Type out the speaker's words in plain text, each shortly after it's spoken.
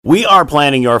We are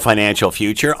planning your financial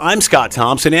future. I'm Scott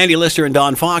Thompson. Andy Lister and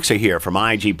Don Fox are here from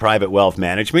IG Private Wealth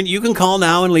Management. You can call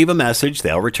now and leave a message.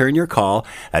 They'll return your call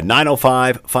at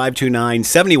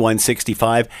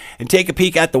 905-529-7165 and take a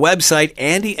peek at the website,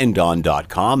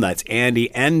 andyanddon.com. That's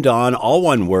andyanddon, all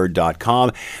one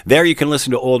word.com. There you can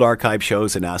listen to old archive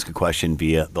shows and ask a question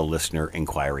via the listener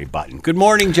inquiry button. Good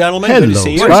morning, gentlemen. Hello, good to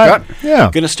see you. Scott.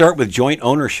 Yeah. Going to start with joint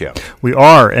ownership. We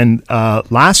are. And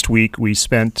last week we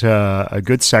spent a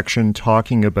good section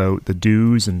talking about the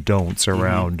do's and don'ts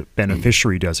around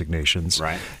beneficiary designations.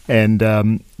 Right. And,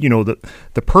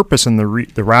 the purpose and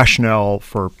the rationale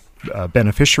for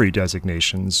beneficiary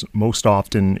designations most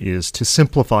often is to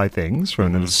simplify things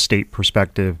from an estate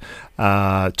perspective,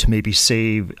 to maybe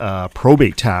save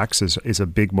probate tax is a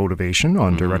big motivation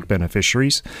on direct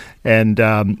beneficiaries, and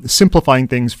simplifying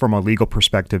things from a legal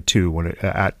perspective too, when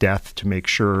at death, to make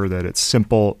sure that it's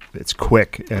simple, it's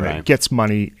quick, and it gets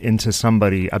money into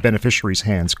a beneficiary's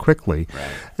hands quickly. Right.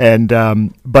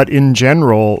 And but in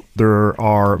general, there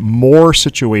are more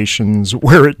situations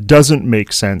where it doesn't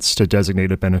make sense to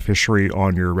designate a beneficiary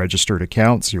on your registered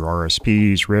accounts, your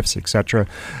RSPs, RIFs, etc.,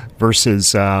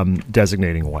 versus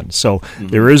designating one. So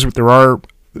there are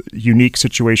unique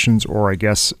situations, or I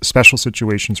guess special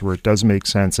situations, where it does make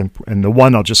sense. And the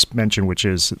one I'll just mention, which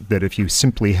is that if you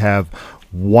simply have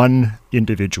one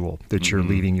individual that you're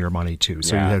leaving your money to,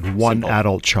 so you have one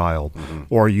adult child,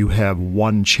 or you have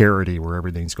one charity where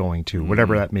everything's going to,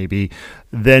 whatever that may be,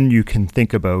 then you can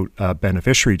think about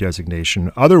beneficiary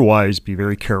designation. Otherwise, be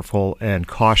very careful and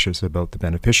cautious about the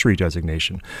beneficiary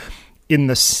designation. In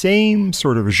the same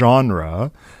sort of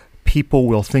genre, people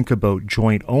will think about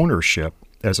joint ownership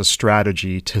as a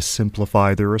strategy to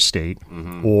simplify their estate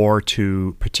or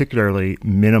to particularly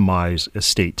minimize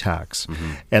estate tax.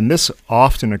 And this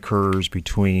often occurs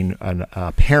between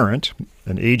a parent,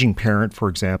 an aging parent, for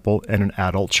example, and an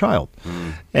adult child.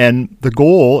 And the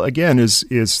goal, again, is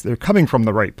they're coming from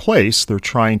the right place. They're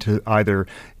trying to either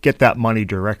get that money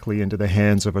directly into the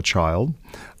hands of a child,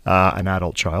 an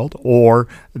adult child, or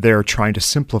they're trying to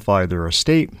simplify their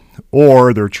estate,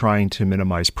 or they're trying to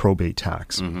minimize probate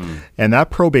tax. And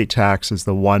that probate tax is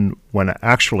the one when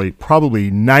actually probably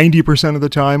 90% of the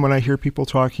time when I hear people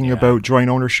talking about joint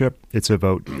ownership, it's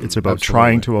about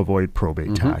trying to avoid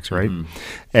probate tax, right?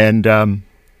 And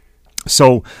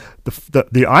so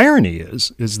the irony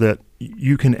is that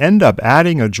you can end up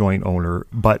adding a joint owner,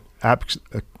 but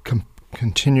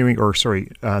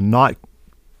not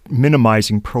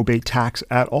minimizing probate tax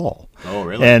at all. Oh,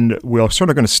 really? And we're sort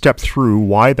of going to step through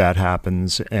why that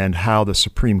happens and how the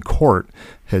Supreme Court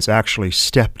has actually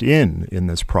stepped in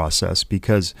this process.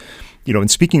 Because, in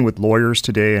speaking with lawyers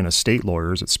today and estate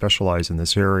lawyers that specialize in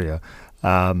this area,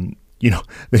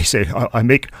 they say, I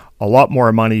make a lot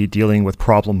more money dealing with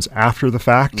problems after the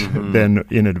fact than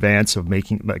in advance of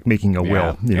making a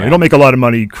will. You don't make a lot of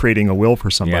money creating a will for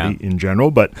somebody in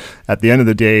general, but at the end of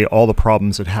the day, all the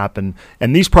problems that happen,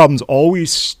 and these problems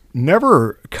always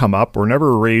never come up or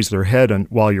never raise their head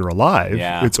while you're alive.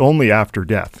 It's only after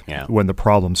death when the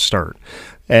problems start.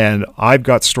 And I've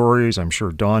got stories, I'm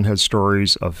sure Don has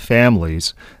stories, of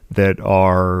families that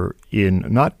are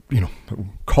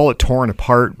call it torn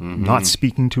apart, not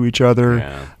speaking to each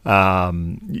other,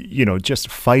 just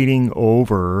fighting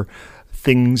over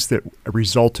things that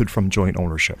resulted from joint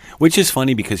ownership. Which is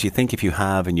funny, because you think if you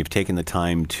have and you've taken the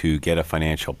time to get a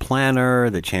financial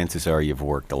planner, the chances are you've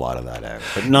worked a lot of that out,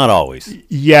 but not always.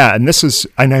 Yeah,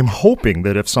 and I'm hoping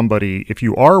that if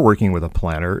you are working with a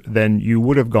planner, then you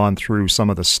would have gone through some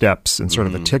of the steps and sort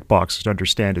of the tick boxes to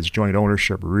understand, is joint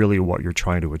ownership really what you're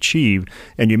trying to achieve?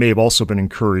 And you may have also been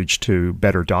encouraged to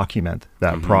better document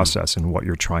that process and what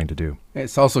you're trying to do.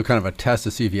 It's also kind of a test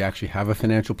to see if you actually have a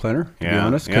financial planner, to be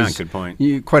honest. Yeah, good point.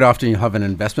 Quite often you have an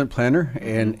investment planner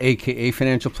and AKA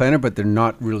financial planner, but they're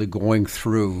not really going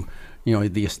through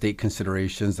the estate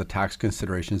considerations, the tax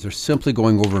considerations. They're simply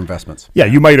going over investments. Yeah,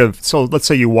 you might have. So let's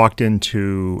say you walked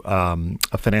into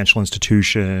a financial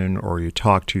institution, or you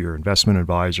talked to your investment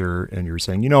advisor and you're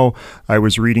saying, I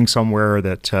was reading somewhere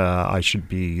that I should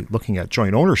be looking at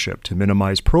joint ownership to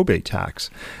minimize probate tax.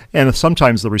 And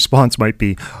sometimes the response might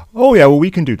be, oh, yeah, well,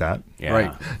 we can do that. Yeah.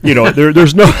 Right.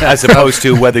 There's no... As opposed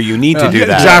to whether you need to do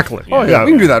that. Exactly. Oh, yeah,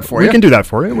 we can do that for you. We can do that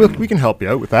for you. We can help you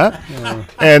out with that.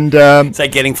 And it's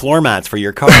like getting floor mats for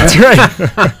your car. That's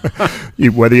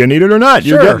right. Whether you need it or not,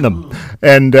 you're getting them.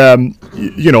 And, and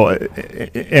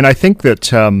I think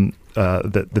that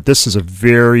that this is a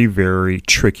very, very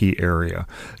tricky area.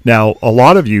 Now, a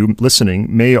lot of you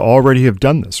listening may already have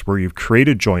done this, where you've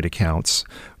created joint accounts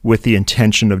with the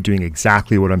intention of doing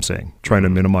exactly what I'm saying, trying to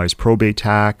minimize probate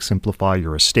tax, simplify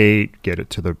your estate, get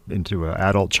it into an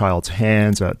adult child's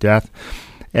hands at death,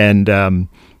 and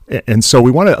so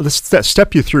we want to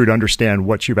step you through to understand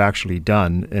what you've actually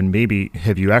done, and maybe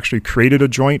have you actually created a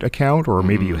joint account, or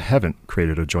maybe you haven't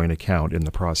created a joint account in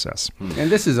the process.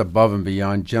 And this is above and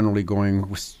beyond generally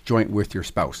going joint with your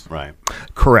spouse. Right.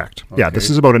 Correct. Okay. Yeah, this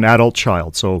is about an adult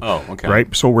child. So, okay.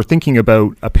 Right. So we're thinking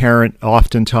about a parent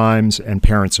oftentimes, and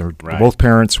parents are both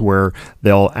parents, where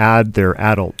they'll add their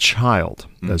adult child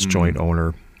as joint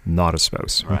owner, not a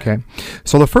spouse. Right. Okay.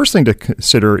 So the first thing to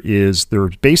consider is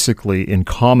there's basically, in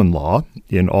common law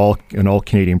in all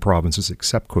Canadian provinces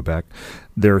except Quebec,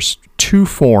 there's two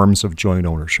forms of joint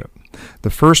ownership. The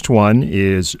first one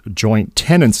is joint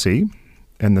tenancy,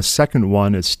 and the second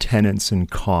one is tenants in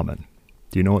common.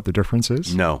 Do you know what the difference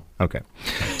is? No. Okay.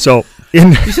 So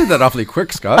You said that awfully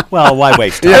quick, Scott. Well, why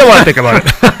waste time? I don't want to think about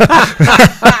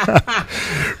it.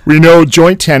 We know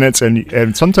joint tenants,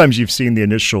 and sometimes you've seen the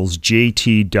initials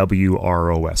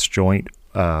JTWROS,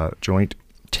 joint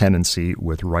tenancy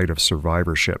with right of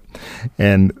survivorship.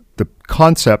 And the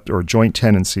concept, or joint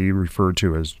tenancy, referred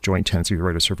to as joint tenancy with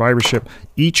right of survivorship,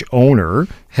 each owner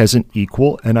has an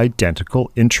equal and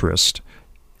identical interest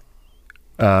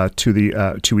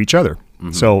to each other.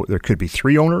 So there could be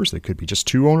 3 owners, there could be just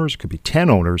 2 owners, it could be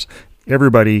 10 owners.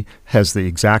 Everybody has the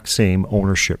exact same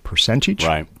ownership percentage,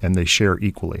 right, and they share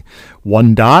equally.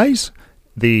 One dies,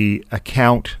 their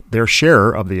share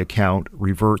of the account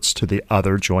reverts to the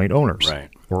other joint owners,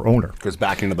 right, or owner. Goes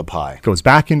back into the pie. Goes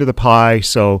back into the pie.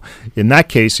 So in that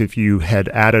case, if you had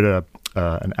added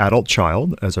an adult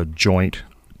child as a joint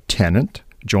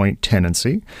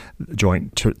tenancy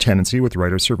with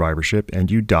right of survivorship, and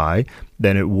you die,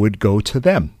 then it would go to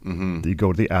them. You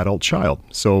go to the adult child.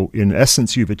 So in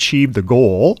essence, you've achieved the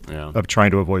goal of trying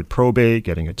to avoid probate,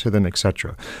 getting it to them,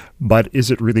 etc. But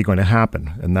is it really going to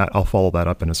happen? And that I'll follow that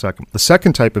up in a second. The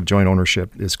second type of joint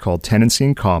ownership is called tenancy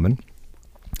in common.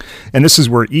 And this is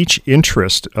where each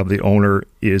interest of the owner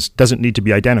doesn't need to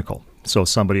be identical. So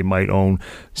somebody might own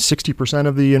 60%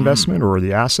 of the investment or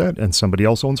the asset, and somebody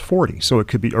else owns 40. So it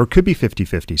could be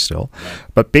 50-50 still. Right.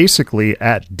 But basically,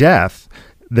 at death,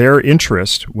 their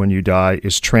interest when you die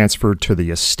is transferred to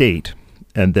the estate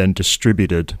and then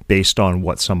distributed based on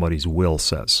what somebody's will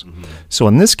says. So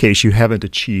in this case, you haven't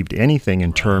achieved anything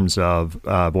in terms of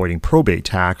avoiding probate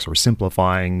tax or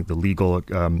simplifying the legal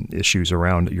issues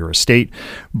around your estate,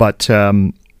 but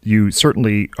you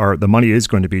certainly are. The money is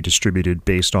going to be distributed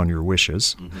based on your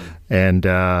wishes, and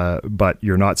but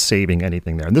you're not saving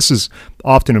anything there. And this is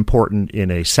often important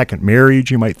in a second marriage.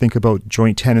 You might think about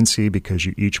joint tenancy because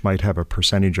you each might have a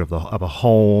percentage of a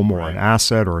home or an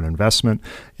asset or an investment,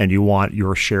 and you want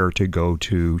your share to go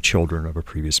to children of a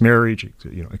previous marriage,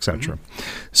 etc.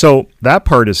 So that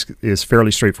part is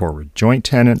fairly straightforward: joint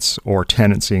tenants or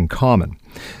tenancy in common.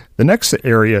 The next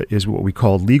area is what we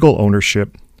call legal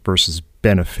ownership versus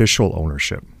beneficial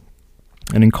ownership.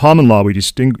 And in common law, we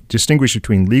distinguish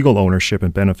between legal ownership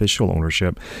and beneficial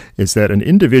ownership, is that an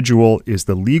individual is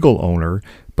the legal owner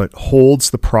but holds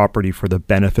the property for the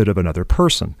benefit of another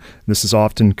person. This is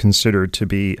often considered to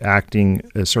be acting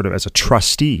as sort of as a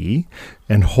trustee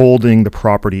and holding the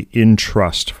property in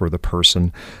trust for the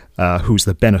person who's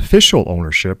the beneficial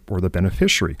ownership or the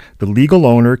beneficiary. The legal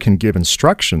owner can give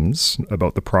instructions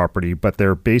about the property, but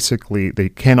they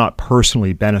cannot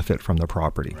personally benefit from the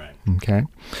property. Right. Okay?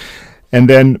 And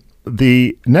then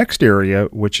the next area,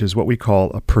 which is what we call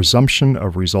a presumption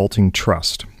of resulting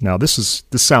trust. Now, this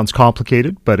sounds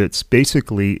complicated, but it's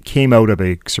basically came out of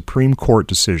a Supreme Court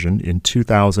decision in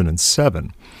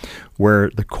 2007, where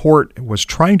the court was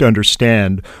trying to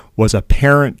understand, was a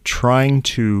parent trying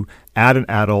to add an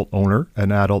adult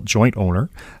joint owner,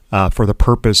 for the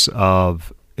purpose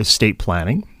of estate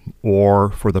planning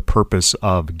or for the purpose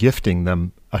of gifting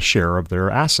them a share of their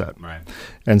asset. Right.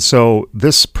 And so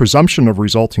this presumption of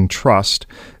resulting trust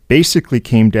basically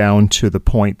came down to the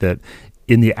point that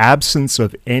in the absence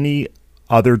of any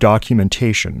other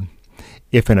documentation,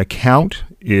 if an account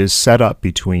is set up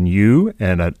between you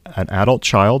and an adult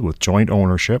child with joint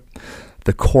ownership,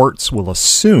 the courts will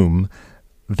assume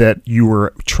that you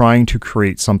were trying to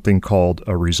create something called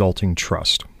a resulting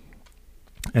trust.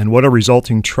 And what a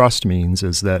resulting trust means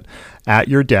is that at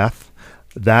your death,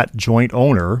 that joint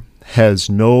owner has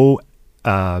no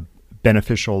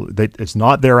it's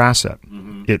not their asset.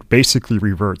 It basically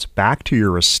reverts back to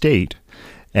your estate,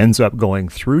 ends up going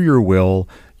through your will.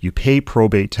 you pay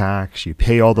probate tax, you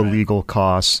pay all the legal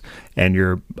costs, and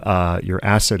your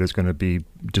asset is going to be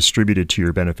distributed to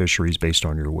your beneficiaries based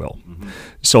on your will.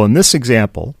 So in this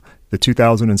example, the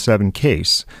 2007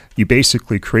 case, you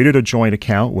basically created a joint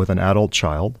account with an adult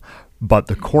child, but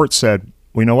the court said,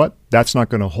 well, you know what? That's not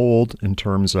going to hold in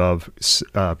terms of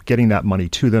getting that money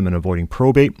to them and avoiding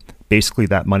probate. Basically,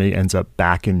 that money ends up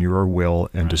back in your will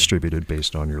and distributed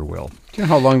based on your will. Do you know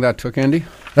how long that took, Andy?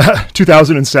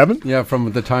 2007? Yeah,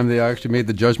 from the time they actually made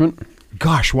the judgment?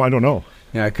 Gosh, well, I don't know.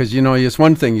 Yeah, because, it's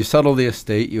one thing. You settle the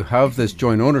estate, you have this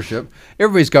joint ownership,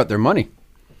 everybody's got their money.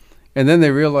 And then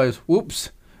they realize,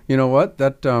 whoops, you know what,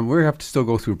 that we have to still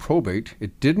go through probate.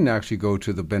 It didn't actually go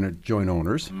to the joint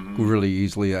owners really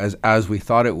easily as we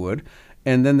thought it would.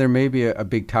 And then there may be a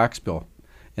big tax bill,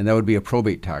 and that would be a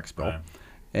probate tax bill. Right.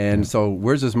 And so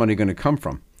where's this money going to come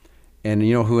from? And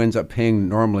who ends up paying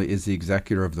normally is the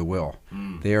executor of the will.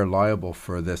 They are liable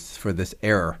for this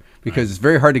error because it's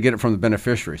very hard to get it from the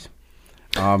beneficiaries.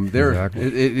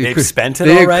 They've spent it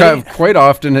already? Quite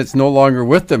often it's no longer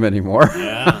with them anymore.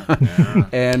 Yeah.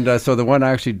 And so the one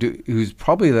actually who's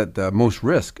probably at the most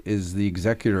risk is the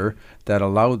executor that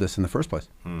allowed this in the first place.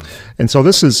 And so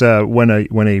this is when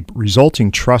a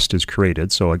resulting trust is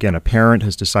created. So again, a parent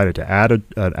has decided to add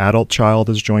an adult child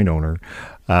as joint owner,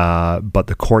 but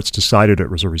the courts decided it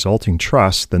was a resulting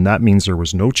trust, then that means there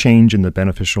was no change in the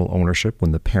beneficial ownership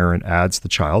when the parent adds the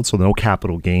child, so no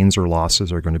capital gains or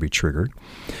losses are going to be triggered.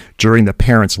 During the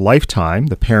parent's lifetime,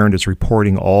 the parent is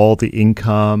reporting all the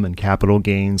income and capital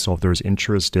gains, so if there's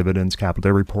interest, dividends, capital,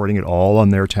 they're reporting it all on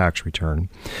their tax return.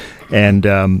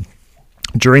 And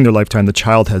during their lifetime, the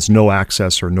child has no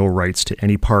access or no rights to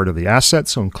any part of the asset,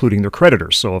 so including their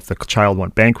creditors. So if the child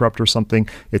went bankrupt or something,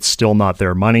 it's still not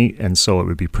their money, and so it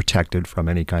would be protected from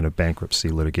any kind of bankruptcy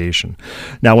litigation.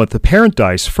 Now, if the parent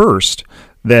dies first,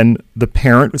 then the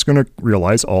parent is going to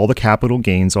realize all the capital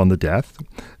gains on the death.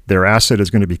 Their asset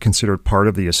is going to be considered part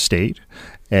of the estate,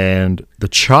 and the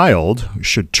child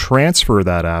should transfer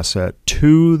that asset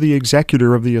to the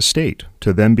executor of the estate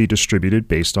to then be distributed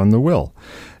based on the will.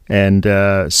 And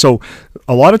so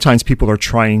a lot of times people are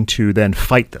trying to then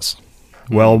fight this.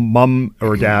 Well, mom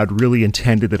or dad really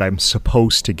intended that I'm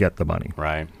supposed to get the money.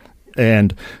 Right.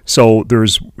 And so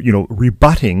there's,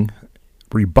 rebutting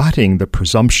the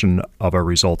presumption of a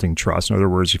resulting trust. In other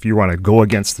words, if you want to go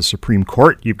against the Supreme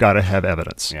Court, you've got to have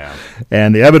evidence. Yeah.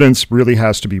 And the evidence really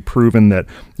has to be proven that,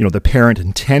 the parent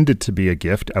intended to be a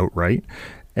gift outright,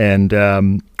 and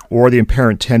or the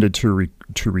parent tended to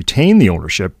retain the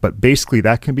ownership, but basically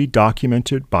that can be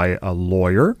documented by a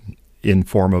lawyer in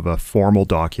form of a formal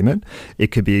document. It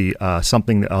could be a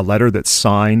letter that's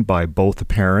signed by both the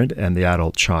parent and the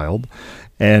adult child.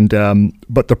 And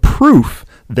but the proof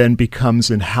then becomes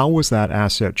in how was that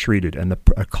asset treated. And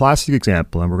a classic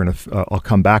example, and we're going to I'll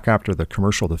come back after the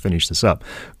commercial to finish this up,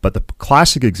 but the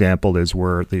classic example is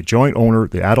where the joint owner,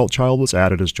 the adult child was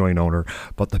added as joint owner,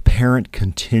 but the parent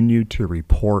continued to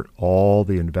report all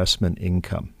the investment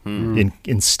income.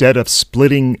 Instead of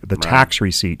splitting the tax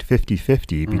receipt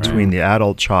 50-50 between the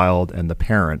adult child and the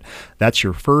parent. That's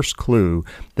your first clue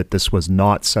that this was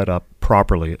not set up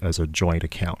properly as a joint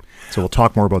account. So we'll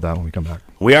talk more about that when we come back.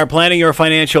 We are planning your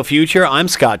financial future. I'm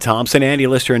Scott Thompson. Andy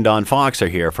Lister and Don Fox are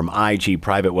here from IG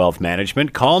Private Wealth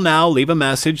Management. Call now, leave a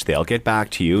message. They'll get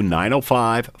back to you.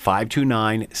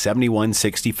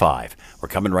 905-529-7165. We're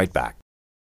coming right back.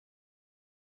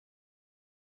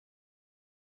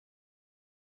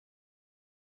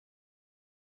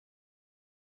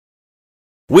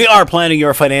 We are planning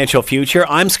your financial future.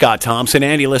 I'm Scott Thompson.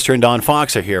 Andy Lister and Don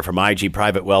Fox are here from IG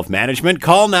Private Wealth Management.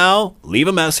 Call now, leave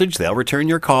a message. They'll return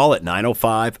your call at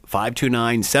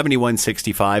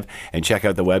 905-529-7165 and check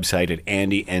out the website at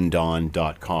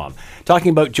andyanddon.com.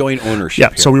 Talking about joint ownership.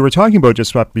 Yeah, here. So we were talking about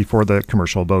just before the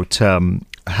commercial about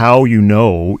how you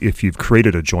know if you've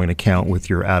created a joint account with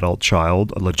your adult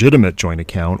child, a legitimate joint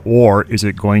account, or is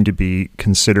it going to be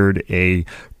considered a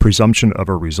presumption of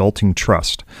a resulting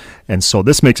trust. And so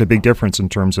this makes a big difference in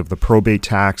terms of the probate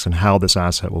tax and how this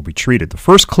asset will be treated. The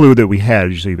first clue that we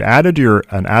had is you've added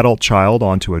an adult child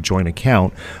onto a joint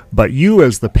account, but you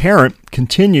as the parent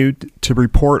continued to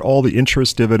report all the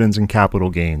interest, dividends, and capital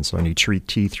gains on each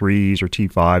T3s or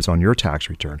T5s on your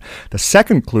tax return. The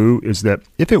second clue is that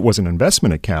if it was an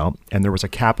investment account and there was a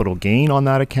capital gain on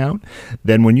that account,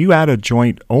 then when you add a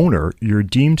joint owner, you're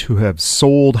deemed to have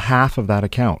sold half of that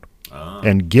account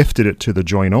and gifted it to the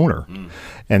joint owner.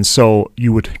 And so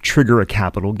you would trigger a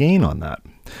capital gain on that.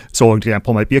 So an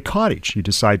example might be a cottage. You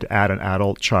decide to add an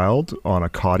adult child on a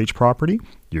cottage property,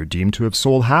 you're deemed to have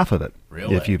sold half of it.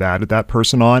 Really? If you've added that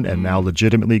person on and now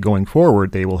legitimately going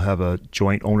forward, they will have a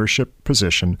joint ownership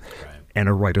position. Right. and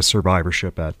a right of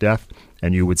survivorship at death,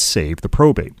 and you would save the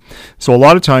probate. So a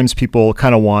lot of times people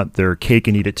kind of want their cake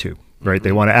and eat it too. Right,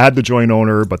 they want to add the joint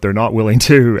owner, but they're not willing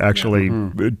to actually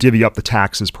divvy up the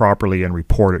taxes properly and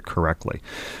report it correctly.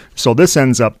 So this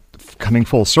ends up coming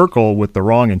full circle with the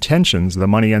wrong intentions. The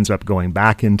money ends up going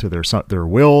back into their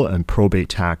will, and probate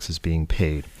tax is being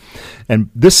paid. And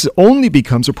this only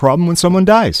becomes a problem when someone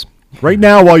dies. Right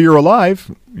now, while you're alive,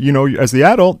 as the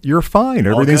adult, you're fine.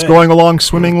 Everything's going along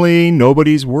swimmingly.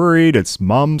 Nobody's worried. It's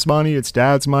mom's money. It's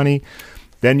dad's money.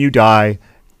 Then you die,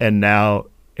 and now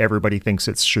everybody thinks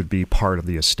it should be part of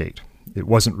the estate. It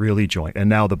wasn't really joint, and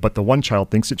now but the one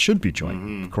child thinks it should be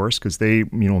joint, of course, because they,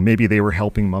 maybe they were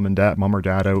helping mom or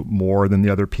dad out more than the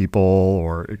other people,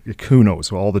 or who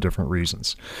knows, all the different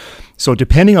reasons. So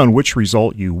depending on which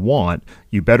result you want,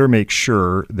 you better make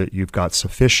sure that you've got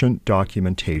sufficient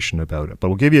documentation about it. But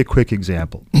we'll give you a quick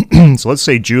example. So let's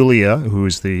say Julia,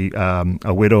 who's a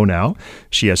widow now,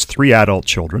 she has 3 adult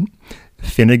children: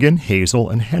 Finnegan, Hazel,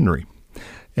 and Henry.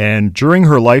 And during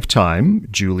her lifetime,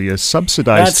 Julia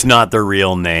subsidized... That's not the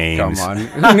real names. Come on.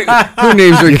 Who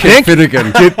names her kid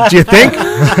Finnegan? Do you think?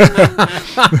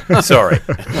 Sorry.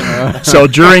 So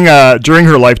during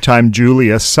her lifetime,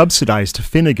 Julia subsidized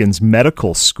Finnegan's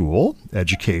medical school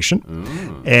education.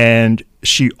 And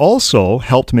she also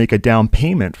helped make a down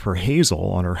payment for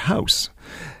Hazel on her house.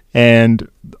 And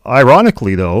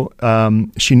ironically, though,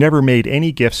 she never made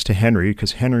any gifts to Henry,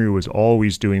 because Henry was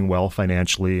always doing well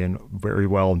financially and very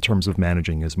well in terms of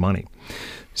managing his money.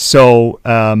 So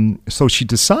she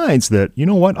decides that, you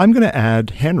know what, I'm going to add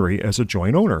Henry as a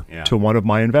joint owner to one of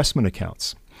my investment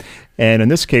accounts. And in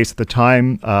this case, at the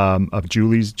time of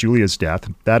Julia's death,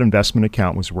 that investment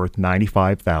account was worth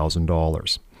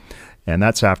 $95,000. And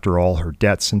that's after all her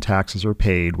debts and taxes are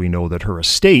paid. We know that her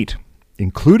estate,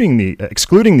 excluding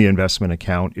the investment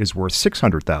account, is worth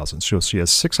 $600,000. So she has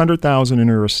 $600,000 in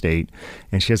her estate,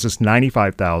 and she has this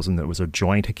 $95,000 that was a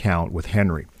joint account with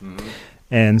Henry.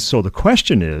 And so the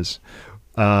question is,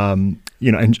 and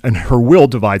her will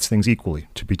divides things equally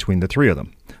between the 3 of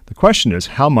them. The question is,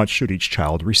 how much should each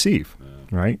child receive?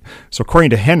 Right. So according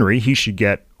to Henry, he should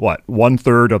get what,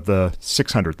 1/3 of the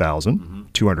 $600,000,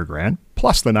 $200,000,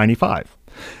 plus the $95,000.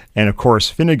 And of course,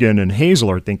 Finnegan and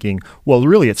Hazel are thinking, well,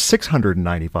 really, it's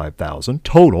 $695,000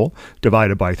 total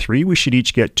divided by 3. We should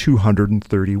each get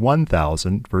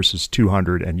 $231,000 versus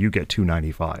 $200,000, and you get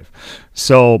 $295,000.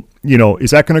 So,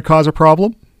 is that going to cause a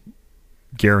problem?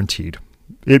 Guaranteed.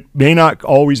 It may not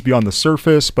always be on the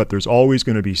surface, but there's always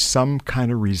going to be some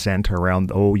kind of resent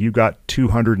around, oh, you got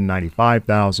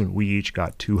 $295,000, we each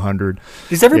got $200,000.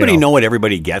 Does everybody know what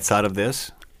everybody gets out of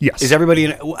this? Yes. Is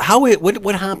everybody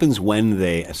what happens when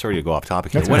they, sorry to go off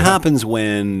topic here. What happens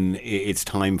when it's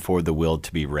time for the will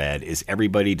to be read? Does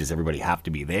everybody have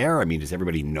to be there? I mean, does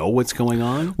everybody know what's going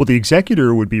on? Well, the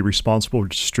executor would be responsible for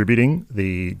distributing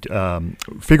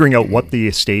figuring out what the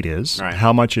estate is,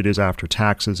 how much it is after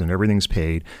taxes and everything's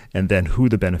paid, and then who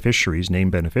the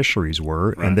named beneficiaries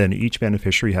were, and then each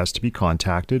beneficiary has to be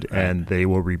contacted, and they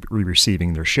will be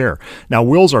receiving their share. Now,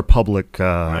 wills are public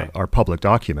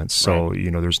documents, so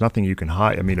there's nothing you can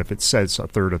hide. I mean, if it says a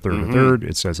third,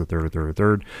 it says a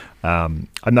third. I'm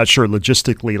not sure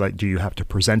logistically, do you have to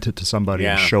present it to somebody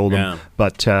and show them?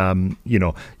 But, in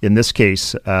this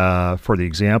case, for the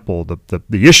example,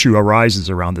 the issue arises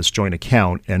around this joint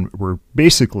account, and we're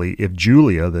basically, if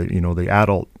Julia, the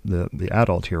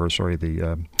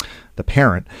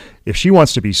parent, if she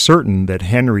wants to be certain that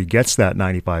Henry gets that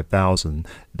 $95,000,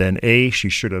 then she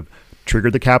should have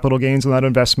triggered the capital gains on that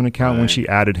investment account when she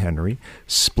added Henry,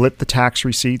 split the tax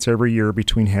receipts every year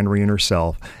between Henry and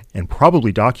herself, and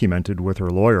probably documented with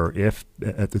her lawyer to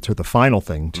the final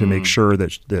thing to make sure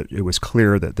that it was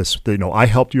clear that this, I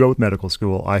helped you out with medical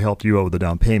school, I helped you out with the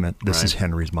down payment, this is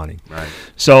Henry's money. Right.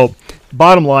 So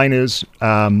bottom line is,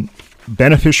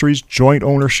 beneficiaries, joint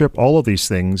ownership, all of these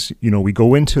things, we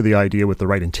go into the idea with the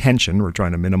right intention. We're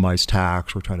trying to minimize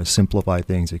tax, we're trying to simplify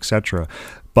things, etc.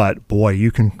 But boy,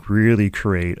 you can really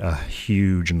create a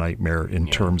huge nightmare in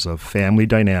terms of family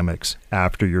dynamics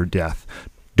after your death.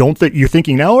 You're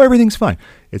thinking now everything's fine.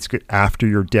 It's good after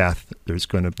your death.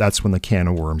 That's when the can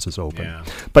of worms is open. Yeah.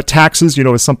 But taxes,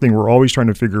 is something we're always trying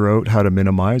to figure out how to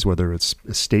minimize, whether it's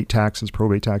estate taxes,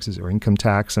 probate taxes, or income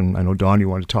tax. And I know, Don, you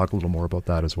want to talk a little more about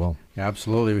that as well. Yeah,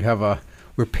 absolutely.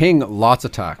 We're paying lots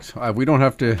of tax. We don't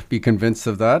have to be convinced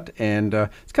of that. And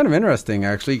it's kind of interesting,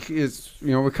 actually.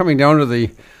 We're coming down to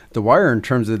the wire in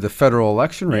terms of the federal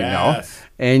election right now.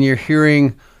 And you're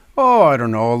hearing,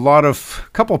 a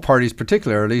couple parties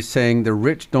particularly saying the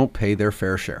rich don't pay their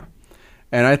fair share.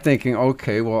 And I'm thinking,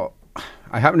 okay, well,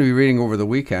 I happened to be reading over the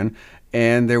weekend,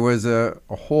 and there was a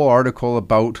whole article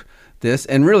about this.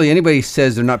 And really, anybody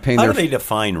says they're not paying How their... do they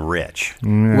define rich?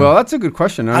 Well, that's a good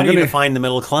question. How do you define the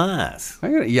middle class?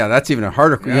 Yeah, that's even a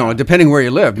harder. You know, depending where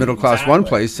you live, middle class one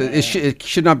place, it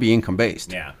should not be income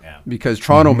based. Yeah. Because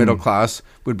Toronto middle class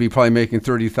would be probably making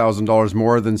 $30,000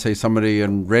 more than, say, somebody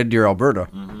in Red Deer, Alberta,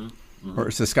 or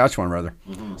Saskatchewan rather.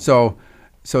 So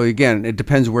again, it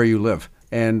depends where you live,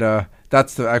 and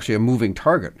that's actually a moving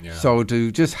target. Yeah. So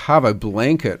to just have a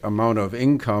blanket amount of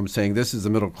income saying this is the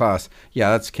middle class,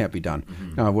 that can't be done.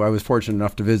 Now, I was fortunate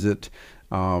enough to visit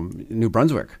New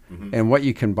Brunswick, and what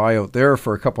you can buy out there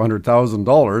for a couple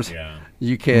 $100,000,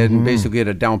 you can basically get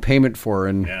a down payment for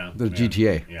in the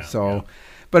GTA.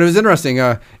 But it was interesting,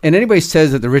 and anybody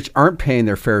says that the rich aren't paying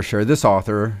their fair share, this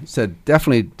author said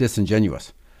definitely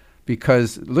disingenuous,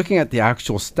 because looking at the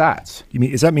actual stats.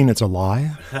 Does that mean it's a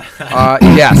lie?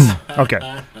 Yes.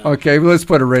 Okay. Okay, well, let's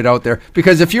put it right out there.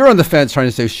 Because if you're on the fence trying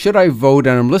to say, should I vote?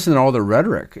 And I'm listening to all the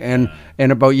rhetoric and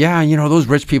about, those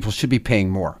rich people should be paying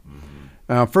more.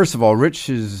 First of all, rich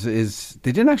is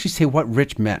they didn't actually say what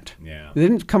rich meant. Yeah. They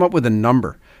didn't come up with a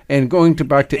number. And going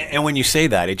back to... And when you say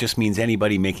that, it just means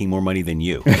anybody making more money than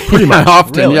you. Pretty much.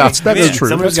 Often, really? That's true.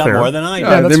 Somebody's got more than I do.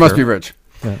 Yeah, they must be fair. rich.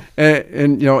 Yeah.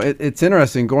 And it's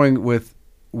interesting going with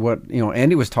what,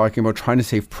 Andy was talking about, trying to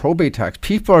save probate tax.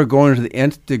 People are going to the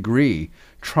nth degree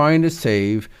trying to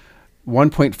save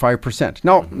 1.5%.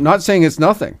 Now, not saying it's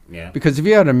nothing. Yeah. Because if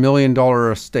you had $1 million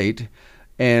estate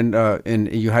and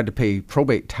you had to pay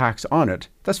probate tax on it,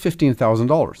 that's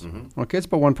 $15,000. Okay, it's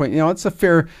about 1 point. It's a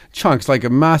fair chunk. It's like a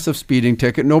massive speeding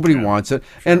ticket. Nobody wants it.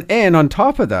 Sure. And on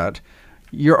top of that,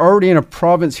 you're already in a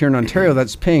province here in Ontario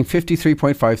that's paying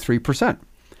 53.53%.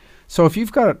 So if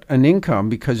you've got an income,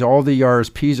 because all the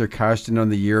RSPs are cashed in on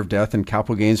the year of death and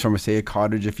capital gains from, say, a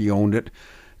cottage if you owned it,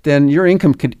 then your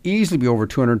income could easily be over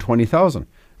 $220,000.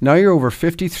 Now you're over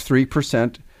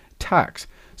 53% tax.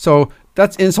 So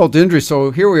that's insult to injury.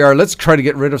 So here we are. Let's try to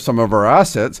get rid of some of our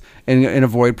assets and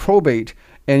avoid probate.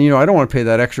 And, I don't want to pay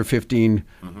that extra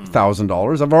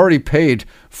 $15,000. I've already paid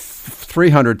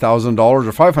 $300,000 or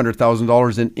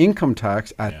 $500,000 in income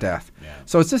tax at death. Yeah.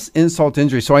 So it's just insult to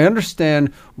injury. So I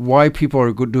understand why people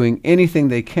are doing anything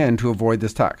they can to avoid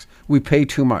this tax. We pay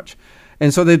too much.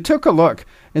 And so they took a look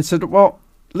and said, well,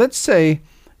 let's say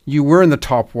you were in the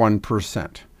top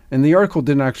 1%. And the article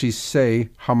didn't actually say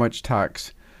how much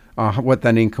tax, what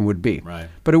that income would be. Right.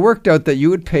 But it worked out that you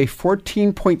would pay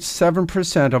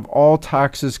 14.7% of all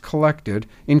taxes collected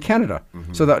in Canada.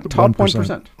 So that top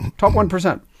 1%. Top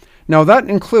 1%. Now that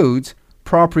includes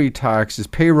property taxes,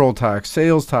 payroll tax,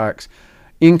 sales tax,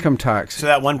 income tax. So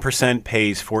that 1%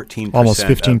 pays 14%. Almost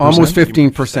 15%. Almost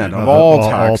 15% of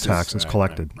all taxes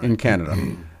collected in Canada.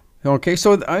 Okay,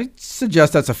 so I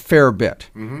suggest that's a fair bit.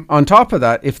 On top of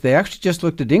that, if they actually just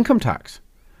looked at income tax,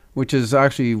 which is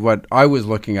actually what I was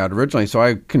looking at originally, so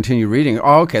I continue reading.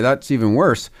 Oh, okay, that's even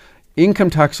worse. Income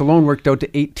tax alone worked out to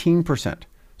 18%.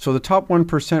 So the top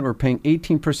 1% were paying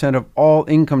 18% of all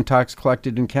income tax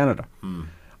collected in Canada.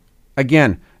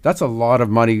 Again, that's a lot of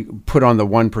money put on the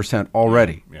 1%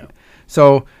 already. Yeah.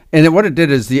 So, and then what it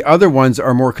did is the other ones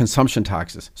are more consumption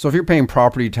taxes. So if you're paying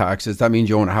property taxes, that means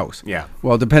you own a house. Yeah.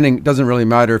 Well, it doesn't really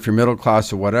matter if you're middle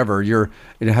class or whatever. It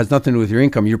has nothing to do with your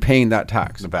income. You're paying that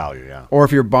tax. The value, yeah. Or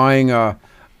if you're buying a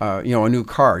new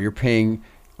car, you're paying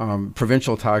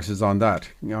provincial taxes on that,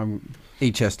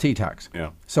 HST tax.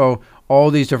 Yeah. So all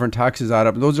these different taxes add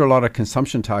up. Those are a lot of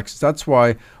consumption taxes. That's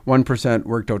why 1%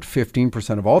 worked out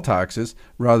 15% of all taxes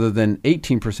rather than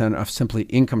 18% of simply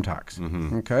income tax.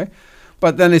 Okay.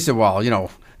 But then they said,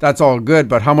 well, that's all good,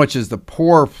 but how much is the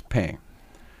poor paying?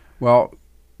 Well,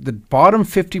 the bottom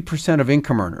 50% of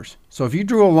income earners. So if you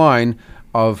drew a line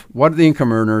of what the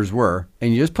income earners were,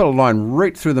 and you just put a line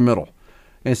right through the middle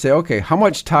and say, okay, how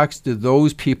much tax do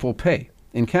those people pay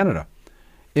in Canada?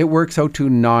 It works out to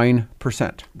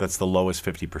 9%. That's the lowest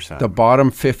 50%. The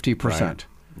bottom 50%. Right.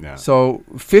 Yeah. So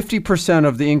 50%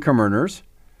 of the income earners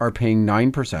are paying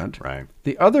 9%. Right.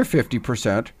 The other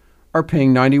 50% are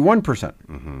paying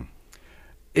 91%.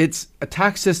 It's a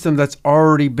tax system that's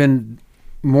already been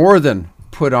more than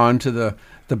put onto the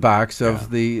backs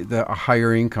of the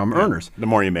higher income earners. The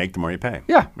more you make, the more you pay.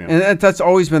 Yeah. And that's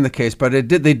always been the case. But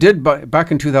they did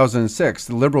back in 2006,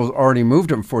 the Liberals already moved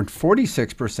them from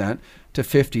 46% to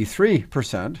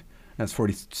 53%. That's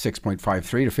 46.53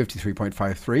 to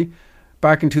 53.53.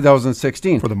 Back in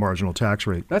 2016 for the marginal tax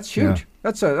rate. That's huge.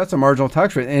 Yeah. That's a marginal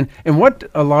tax rate. And what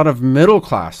a lot of middle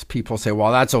class people say,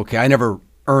 well, that's okay. I never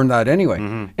earned that anyway.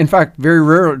 In fact,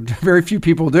 very few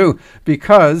people do,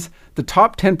 because the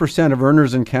top 10% of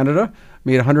earners in Canada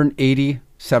made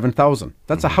 $187,000.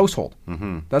 That's a household.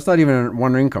 That's not even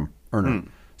one income earner.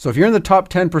 So if you're in the top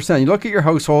 10%, you look at your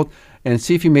household and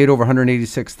see if you made over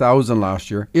 $186,000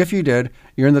 last year. If you did,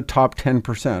 you're in the top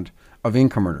 10% of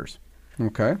income earners.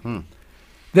 Okay.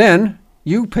 Then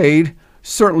you paid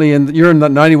you're in the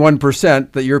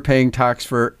 91% that you're paying tax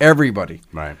for everybody.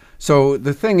 Right. So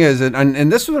the thing is,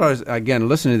 and this is what I was, again,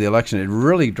 listening to the election, it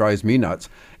really drives me nuts,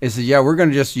 is that, yeah, we're going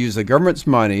to just use the government's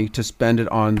money to spend it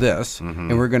on this,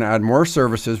 and we're going to add more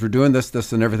services. We're doing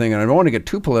this, and everything. And I don't want to get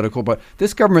too political, but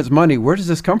this government's money, where does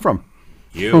this come from?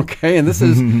 You. Okay, and this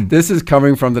is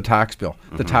coming from the tax bill,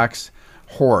 the tax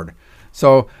hoard.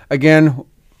 So again,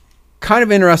 kind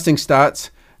of interesting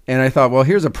stats. And I thought, well,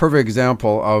 here's a perfect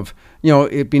example of,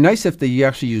 it'd be nice if you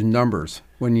actually use numbers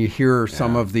when you hear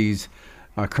some of these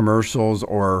commercials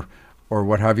or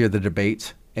what have you, the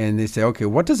debates, and they say, okay,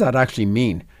 what does that actually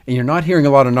mean? And you're not hearing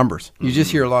a lot of numbers. You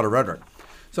just hear a lot of rhetoric.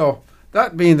 So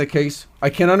that being the case,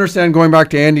 I can understand going back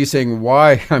to Andy saying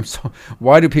why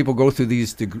do people go through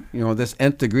this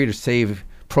nth degree to save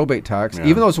probate tax,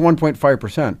 even though it's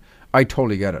 1.5%. I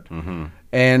totally get it.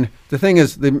 And the thing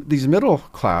is, these middle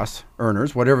class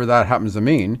earners, whatever that happens to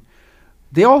mean,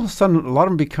 they all of a sudden, a lot of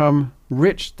them become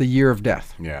rich the year of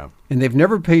death. Yeah. And they've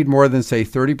never paid more than, say,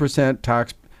 30%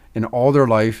 tax in all their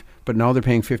life, but now they're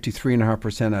paying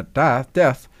 53.5% at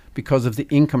death because of the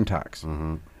income tax.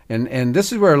 And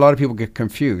this is where a lot of people get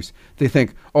confused. They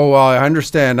think, oh, well, I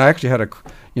understand. I actually had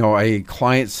a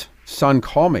client's son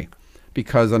call me,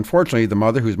 because unfortunately the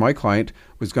mother, who's my client,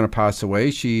 was going to pass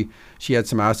away. She had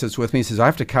some assets with me. He says, I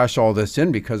have to cash all this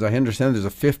in because I understand there's a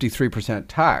 53%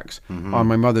 tax on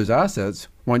my mother's assets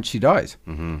once she dies.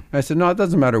 I said, no, it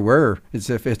doesn't matter where.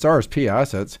 If it's RSP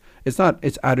assets,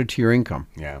 it's added to your income.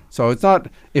 Yeah. So it's not,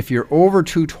 if you're over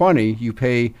 220, you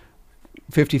pay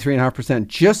 53.5%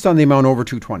 just on the amount over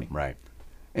 220. Right.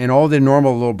 And all the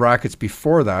normal little brackets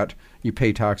before that, you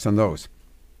pay tax on those.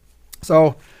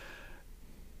 So,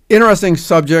 interesting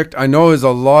subject. I know there's a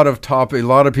lot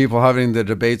of people having the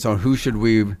debates on who should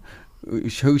we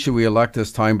elect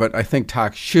this time, but I think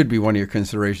tax should be one of your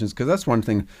considerations, because that's one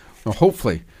thing,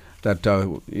 hopefully, that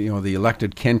the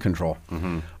elected can control.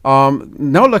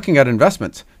 Now looking at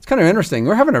investments, it's kind of interesting.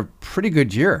 We're having a pretty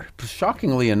good year,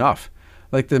 shockingly enough.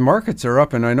 Like the markets are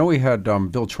up, and I know we had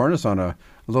Bill Chornus on a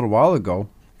little while ago,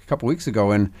 a couple weeks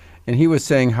ago, and he was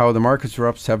saying how the markets were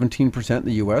up 17% in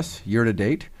the U.S. year to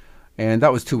date. And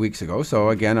that was 2 weeks ago. So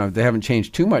again, they haven't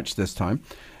changed too much this time.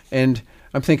 And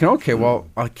I'm thinking, okay, well,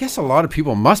 I guess a lot of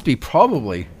people must be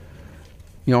probably,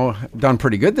 done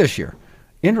pretty good this year.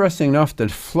 Interesting enough, the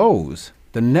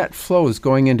net flows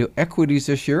going into equities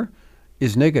this year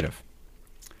is negative.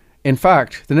 In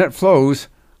fact, the net flows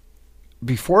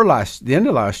before the end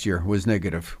of last year was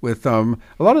negative, with a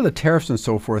lot of the tariffs and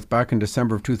so forth back in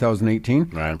December of 2018.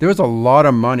 Right. There was a lot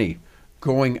of money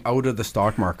going out of the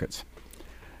stock markets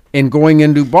and going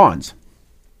into bonds.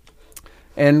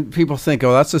 And people think,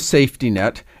 oh, that's a safety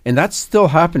net. And that's still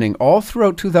happening. All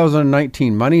throughout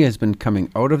 2019, money has been coming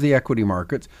out of the equity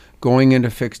markets, going into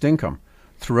fixed income.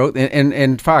 And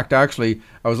in fact, actually,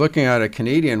 I was looking at a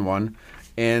Canadian one,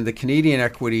 and the Canadian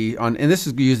equity, and this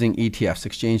is using ETFs,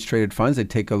 exchange traded funds. They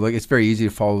take a look. It's very easy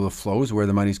to follow the flows, where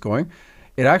the money's going.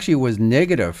 It actually was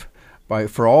negative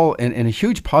for all, and a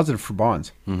huge positive for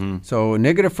bonds. So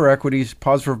negative for equities,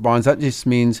 positive for bonds. That just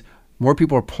means more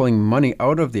people are pulling money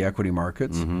out of the equity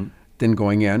markets than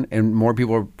going in, and more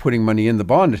people are putting money in the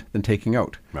bond than taking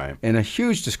out. Right. And a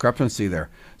huge discrepancy there.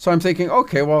 So I'm thinking,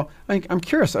 okay, well, I'm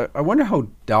curious. I wonder how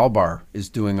Dalbar is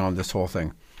doing on this whole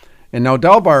thing. And now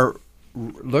Dalbar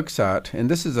looks at, and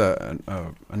this is an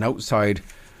outside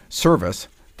service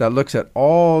that looks at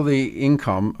all the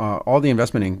income, all the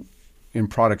investment in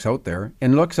products out there,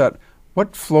 and looks at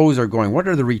what flows are going, what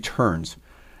are the returns.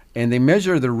 And they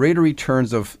measure the rate of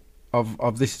returns of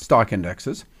the stock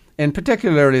indexes. And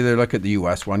particularly they look at the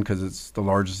US one because it's the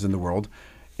largest in the world.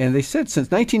 And they said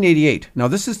since 1988, now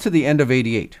this is to the end of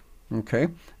 88, okay?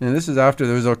 And this is after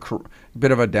there was a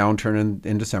bit of a downturn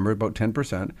in December, about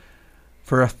 10%.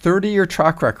 For a 30-year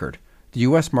track record, the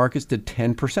US markets did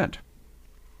 10%. And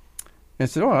I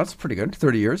said, oh, that's pretty good,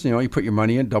 30 years. You put your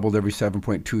money in, doubled every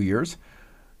 7.2 years.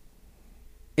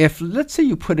 If, let's say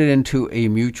you put it into a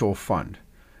mutual fund,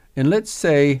 and let's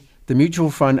say the mutual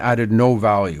fund added no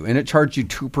value, and it charged you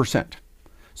 2%.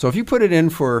 So if you put it in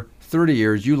for 30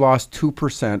 years, you lost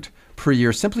 2% per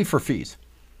year simply for fees.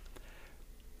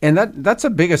 And that's a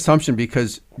big assumption,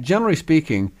 because generally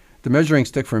speaking, the measuring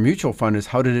stick for a mutual fund is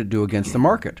how did it do against the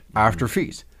market after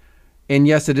fees. And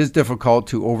yes, it is difficult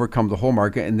to overcome the whole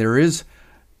market, and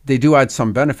they do add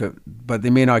some benefit, but they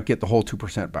may not get the whole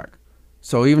 2% back.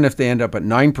 So even if they end up at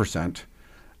 9%,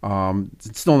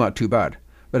 it's still not too bad.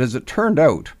 But as it turned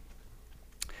out,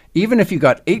 even if you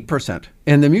got 8%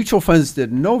 and the mutual funds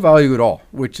did no value at all,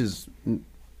 which is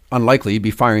unlikely, you'd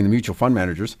be firing the mutual fund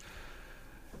managers,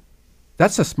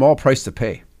 that's a small price to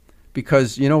pay.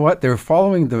 Because you know what? They're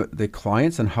following the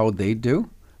clients and how they do.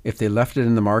 If they left it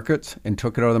in the markets and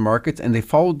took it out of the markets, and they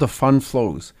followed the fund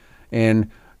flows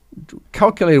and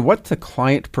calculated what the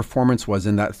client performance was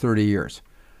in that 30 years.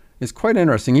 It's quite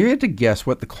interesting. You had to guess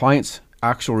what the client's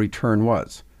actual return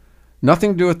was.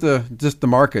 Nothing to do with just the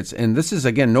markets. And this is,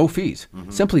 again, no fees.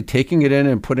 Simply taking it in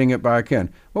and putting it back in.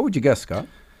 What would you guess, Scott?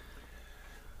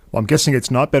 Well, I'm guessing it's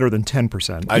not better than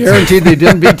 10%. I guaranteed they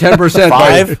didn't beat 10%.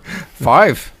 Five?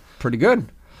 5. Pretty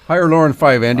good. Higher or lower than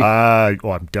 5, Andy?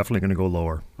 Well, I'm definitely going to go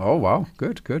lower. Oh, wow.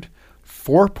 Good.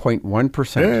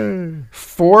 4.1%.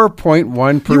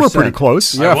 4.1%. You were pretty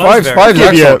close. Yeah, I was five's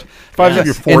Give you- excellent. Give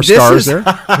you 4 And this stars is- there.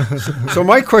 So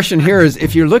my question here is,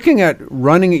 if you're looking at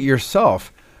running it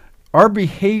yourself, our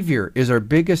behavior is our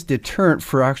biggest deterrent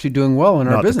for actually doing well in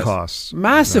our Not the business. costs.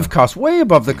 Massive costs, way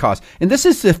above the cost. And this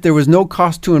is if there was no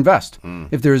cost to invest.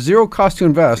 If there's zero cost to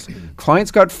invest,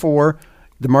 clients got 4,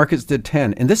 the markets did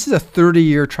 10. And this is a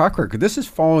 30-year track record. This is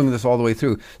following this all the way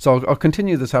through. So I'll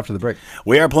continue this after the break.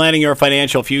 We are planning your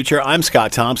financial future. I'm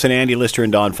Scott Thompson. Andy Lister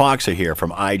and Don Fox are here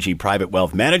from IG Private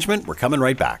Wealth Management. We're coming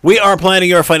right back. We are planning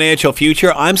your financial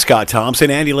future. I'm Scott Thompson.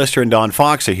 Andy Lister and Don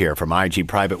Fox are here from IG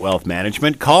Private Wealth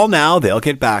Management. Call now. They'll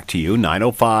get back to you.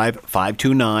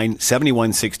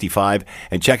 905-529-7165.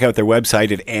 And check out their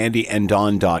website at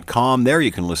andyanddon.com. There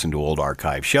you can listen to old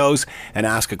archive shows and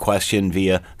ask a question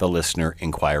via the listener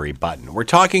inquiry button. We're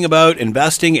talking about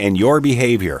investing and your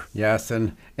behavior. Yes,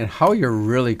 and how you're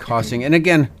really costing. And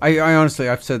again, I honestly,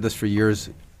 I've said this for years,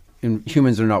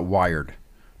 humans are not wired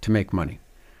to make money.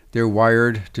 They're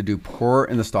wired to do poor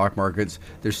in the stock markets.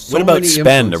 There's so What about many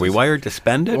spend? Are we influences. wired to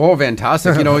spend it? Oh,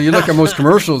 fantastic. You look at most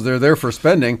commercials, they're there for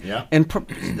spending. Yeah. And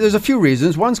there's a few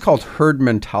reasons. One's called herd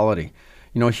mentality.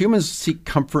 Humans seek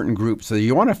comfort in groups. So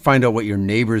you want to find out what your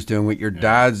neighbor's doing, what your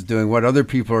dad's doing, what other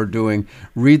people are doing,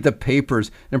 read the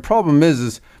papers. And the problem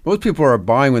is most people are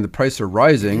buying when the prices are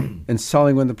rising and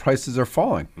selling when the prices are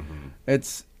falling.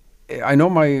 I know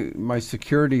my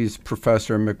securities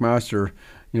professor, McMaster,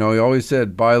 he always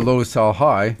said, buy low, sell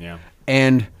high. Yeah.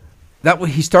 And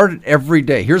he started every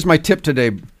day. Here's my tip today.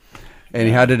 And he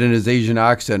had it in his Asian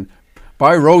accent.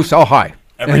 Buy low, sell high.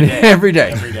 Every day. Every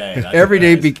day. Every day. That's Every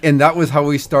day. nice. And that was how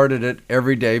we started it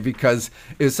every day, because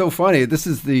it's so funny. This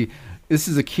is the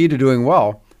key to doing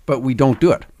well, but we don't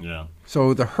do it. Yeah.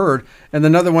 So the herd. And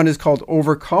another one is called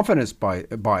overconfidence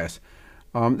bias.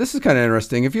 This is kind of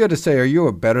interesting. If you had to say, are you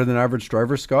a better than average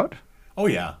driver, Scott? Oh,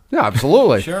 yeah. Yeah,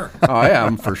 absolutely. Sure. I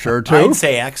am for sure too. I'd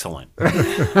say excellent.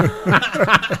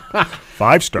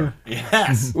 5-star.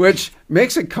 Yes. Which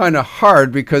makes it kind of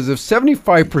hard, because if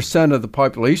 75% of the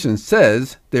population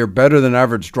says they're better than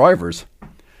average drivers,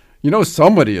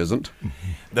 somebody isn't.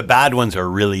 The bad ones are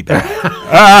really bad.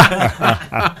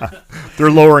 They're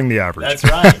lowering the average. That's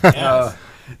right. Yes.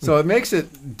 So it makes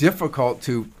it difficult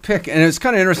to pick. And it's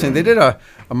kind of interesting. They did a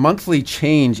monthly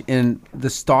change in the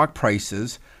stock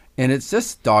prices, and it's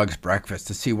just dog's breakfast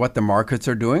to see what the markets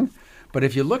are doing. But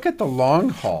if you look at the long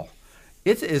haul,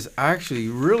 it is actually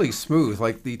really smooth.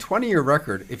 Like the 20-year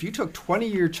record, if you took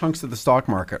 20-year chunks of the stock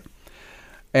market,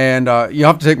 and you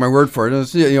have to take my word for it,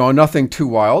 it's, nothing too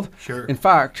wild. Sure. In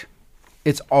fact,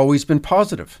 it's always been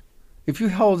positive. If you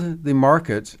held the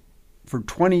markets for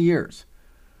 20 years,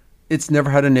 it's never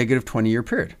had a negative 20-year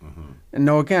period. And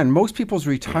now, again, most people's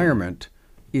retirement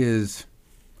is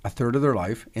a third of their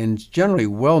life, and it's generally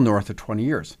well north of 20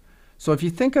 years. So if you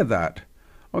think of that,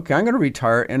 okay, I'm going to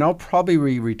retire, and I'll probably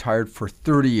be retired for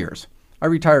 30 years. I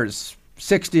retire at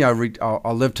 60,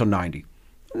 I'll live till 90.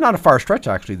 Not a far stretch,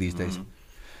 actually, these days.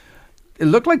 It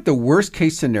looked like the worst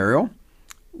case scenario,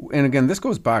 and again, this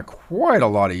goes back quite a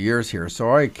lot of years here,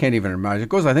 so I can't even imagine. It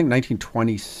goes, I think,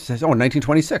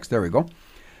 1926, there we go.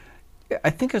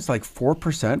 I think it's like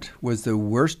 4% was the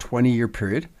worst 20-year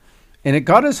period, and it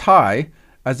got as high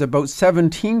as about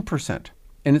 17%.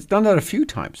 And it's done that a few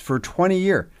times for a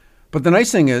 20-year. But the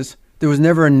nice thing is there was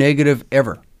never a negative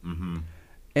ever.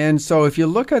 And so if you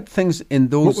look at things in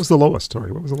those... What was the lowest?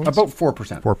 Sorry, what was the lowest? About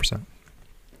 4%. 4%.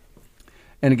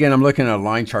 And again, I'm looking at a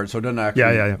line chart, so it doesn't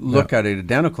actually look at it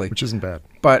identically. Which isn't bad.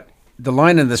 But the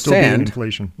line in the Still beating sand...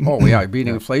 inflation. Oh, yeah,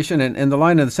 beating inflation. And the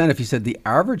line in the sand, if you said the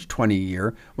average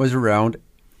 20-year was around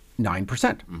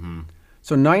 9%.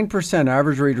 So 9%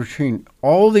 average rate of return,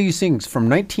 all these things from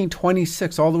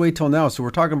 1926 all the way till now, so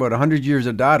we're talking about 100 years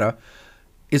of data,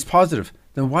 is positive.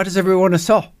 Then why does everyone want to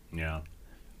sell? Yeah.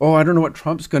 Oh, I don't know what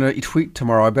Trump's going to tweet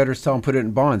tomorrow. I better sell and put it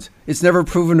in bonds. It's never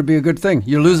proven to be a good thing.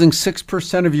 You're losing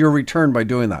 6% of your return by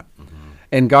doing that.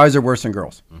 And guys are worse than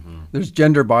girls. There's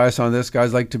gender bias on this.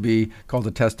 Guys like to be called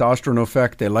the testosterone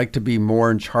effect. They like to be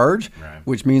more in charge,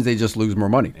 which means they just lose more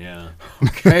money. Yeah.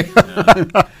 Okay.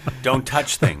 Don't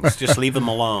touch things. Just leave them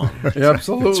alone. Yeah,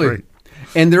 absolutely. That's right.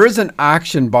 And there is an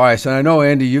action bias. And I know,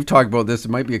 Andy, you've talked about this.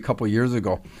 It might be a couple of years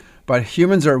ago. But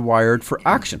humans are wired for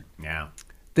action. Yeah.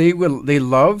 They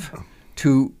love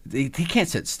to, they can't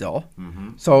sit still.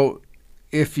 So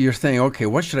if you're saying, okay,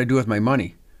 what should I do with my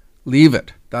money? Leave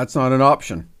it. That's not an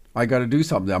option. I got to do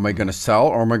something. Am I going to sell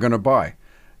or am I going to buy?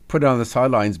 Put it on the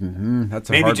sidelines. That's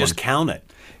a Maybe hard just one. count it.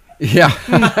 Yeah.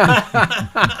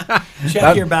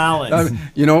 Check your balance.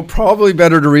 Probably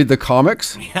better to read the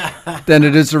comics than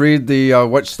it is to read the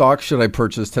what stock should I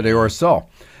purchase today or sell.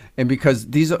 And because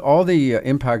these are all the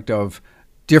impact of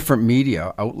different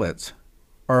media outlets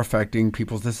are affecting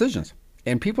people's decisions.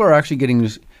 And people are actually getting,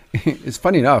 it's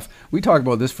funny enough, we talk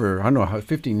about this for, I don't know,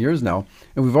 15 years now,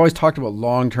 and we've always talked about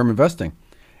long-term investing.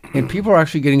 And people are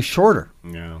actually getting shorter.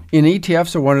 Yeah. And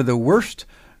ETFs are one of the worst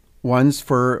ones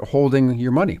for holding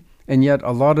your money. And yet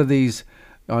a lot of these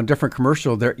different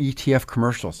commercials, they're ETF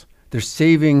commercials. They're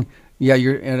saving,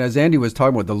 and as Andy was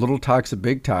talking about, the little tax, the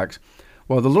big tax.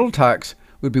 Well, the little tax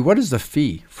would be, what is the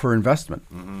fee for investment?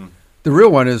 The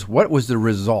real one is, what was the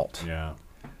result? Yeah.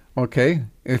 Okay?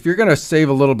 If you're going to save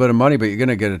a little bit of money, but you're going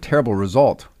to get a terrible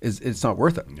result, it's not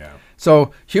worth it. Yeah.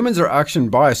 So humans are action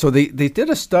biased. So they did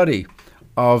a study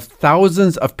of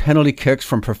thousands of penalty kicks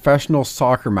from professional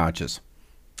soccer matches.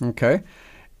 Okay?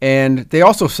 And they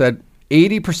also said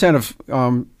 80% of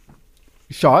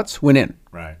shots went in.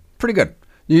 Right. Pretty good.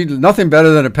 You need nothing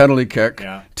better than a penalty kick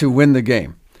to win the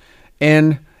game.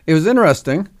 And it was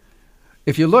interesting.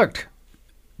 If you looked,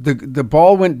 the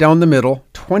ball went down the middle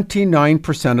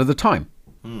 29% of the time.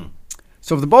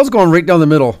 So if the ball's going right down the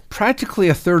middle, practically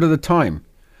a third of the time,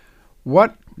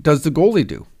 what does the goalie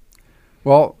do?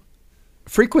 Well,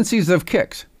 frequencies of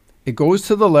kicks. It goes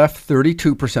to the left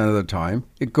 32% of the time.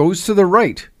 It goes to the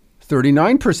right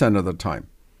 39% of the time.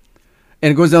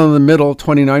 And it goes down the middle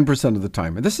 29% of the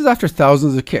time. And this is after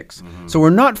thousands of kicks. So we're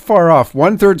not far off.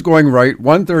 1/3's going right,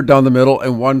 1/3 down the middle,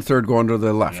 and 1/3 going to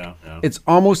the left. It's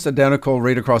almost identical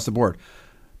right across the board.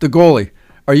 The goalie.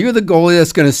 Are you the goalie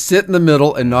that's going to sit in the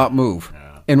middle and not move?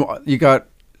 And you got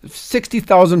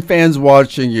 60,000 fans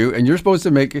watching you, and you're supposed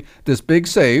to make this big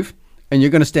save, and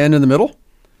you're going to stand in the middle?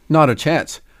 Not a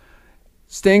chance.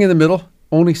 Staying in the middle,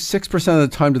 only 6% of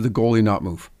the time did the goalie not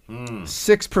move.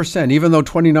 6%, even though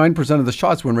 29% of the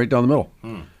shots went right down the middle.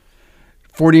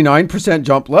 49%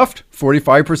 jump left,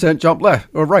 45% jump left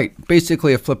or right.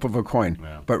 Basically a flip of a coin,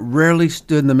 but rarely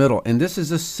stood in the middle. And this is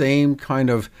the same kind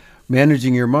of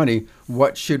managing your money.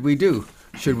 What should we do?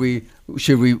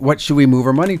 What should we move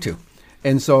our money to?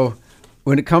 And so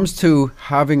when it comes to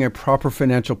having a proper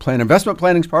financial plan, investment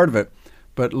planning is part of it,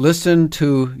 but listen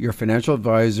to your financial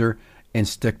advisor and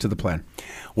stick to the plan.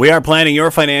 We are planning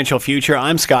your financial future.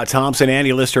 I'm Scott Thompson.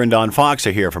 Andy Lister and Don Fox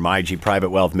are here from IG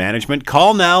Private Wealth Management.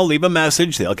 Call now, leave a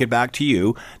message. They'll get back to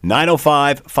you.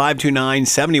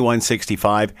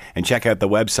 905-529-7165 and check out the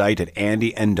website at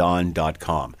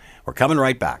andyanddon.com. We're coming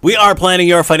right back. We are planning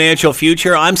your financial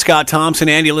future. I'm Scott Thompson.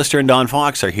 Andy Lister and Don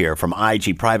Fox are here from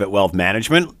IG Private Wealth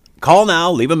Management. Call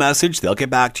now, leave a message. They'll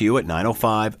get back to you at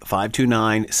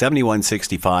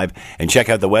 905-529-7165 and check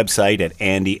out the website at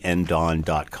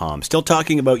andyanddon.com. Still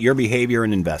talking about your behavior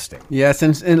in investing. Yes,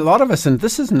 and a lot of us, and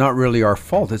this is not really our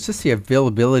fault, it's just the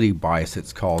availability bias,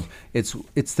 it's called. It's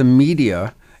the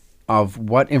media of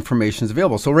what information is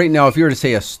available. So right now, if you were to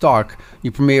say a stock,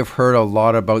 you may have heard a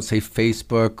lot about, say,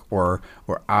 Facebook or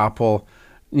Apple.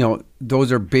 You know,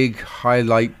 those are big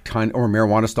highlight kind, or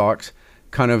marijuana stocks.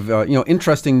 Kind of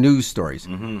interesting news stories,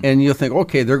 and you'll think,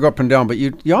 okay, they're up and down, but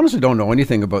you honestly don't know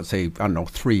anything about, say, I don't know,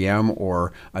 3M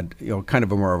or kind of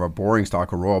more of a boring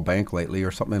stock, a Royal Bank lately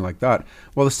or something like that.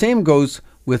 Well, the same goes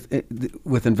with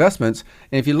investments,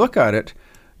 and if you look at it,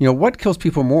 what kills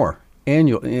people more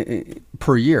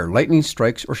per year, lightning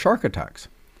strikes or shark attacks?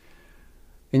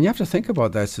 And you have to think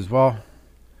about that. Says, well,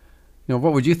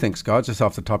 what would you think, Scott, just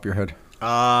off the top of your head?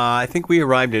 I think we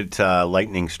arrived at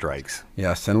lightning strikes.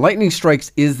 Yes, and lightning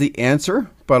strikes is the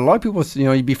answer. But a lot of people,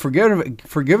 you'd be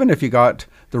forgiven if you got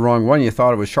the wrong one. You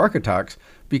thought it was shark attacks,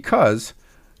 because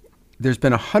there's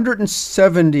been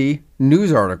 170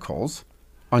 news articles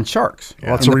on sharks.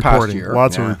 Lots of reporting.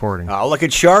 Lots of reporting. Oh, look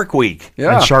at Shark Week.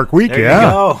 Yeah, and Shark Week. There you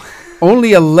go.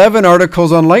 Only 11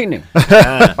 articles on lightning.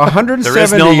 170. There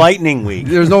is no lightning week.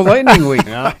 There's no lightning week.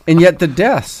 And yet the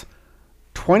deaths,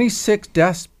 26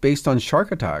 deaths based on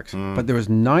shark attacks, but there was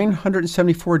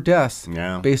 974 deaths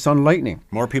based on lightning.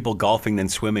 More people golfing than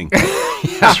swimming.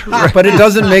 But it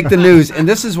doesn't make the news. And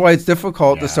this is why it's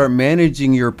difficult to start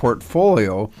managing your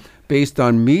portfolio based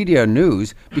on media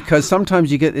news, because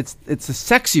sometimes you get it's the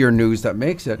sexier news that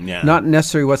makes it, not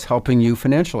necessarily what's helping you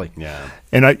financially.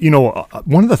 And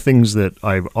one of the things that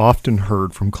I've often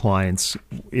heard from clients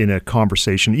in a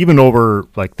conversation, even over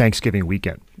like Thanksgiving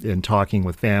weekend, in talking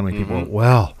with family, people,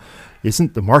 well,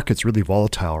 isn't the market's really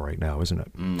volatile right now, isn't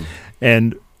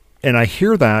it? And I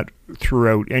hear that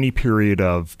throughout any period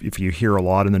of, if you hear a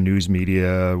lot in the news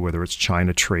media, whether it's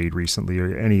China trade recently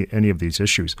or any of these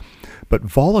issues. But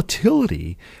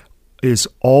volatility is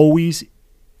always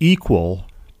equal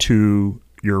to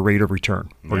your rate of return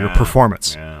or your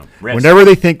performance. Whenever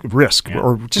they think risk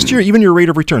or just even your rate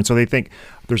of return. So they think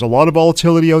there's a lot of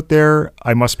volatility out there,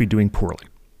 I must be doing poorly.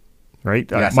 Right?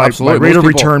 Yes, my rate of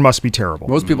return must be terrible.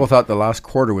 Most people thought the last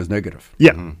quarter was negative.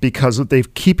 Yeah, because they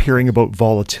keep hearing about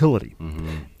volatility.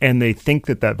 And they think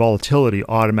that volatility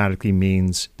automatically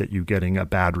means that you're getting a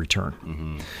bad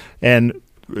return. And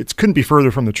it couldn't be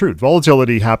further from the truth.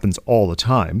 Volatility happens all the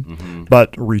time,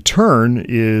 but return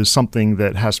is something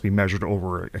that has to be measured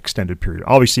over an extended period.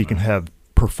 Obviously, you can have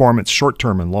performance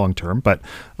short-term and long-term, but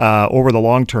over the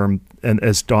long term, and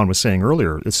as Don was saying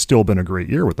earlier, it's still been a great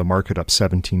year with the market up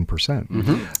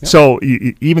 17%. So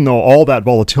even though all that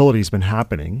volatility has been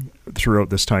happening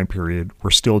throughout this time period, we're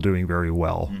still doing very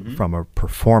well from a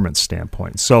performance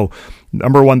standpoint. So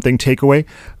number one thing takeaway,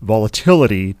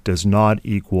 volatility does not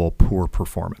equal poor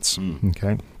performance.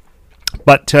 Okay.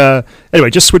 But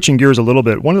anyway, just switching gears a little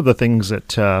bit, one of the things that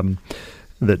Don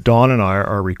and I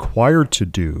are required to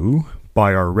do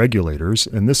by our regulators,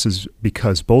 and this is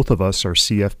because both of us are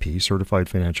CFP, Certified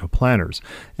Financial Planners,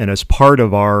 and as part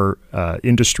of our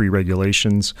industry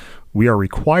regulations, we are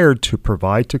required to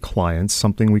provide to clients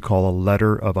something we call a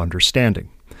letter of understanding.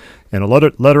 And a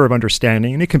letter of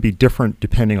understanding, and it can be different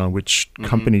depending on which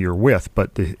company you're with,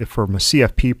 but from a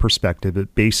CFP perspective,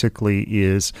 it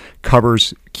basically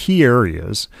covers key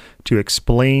areas to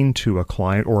explain to a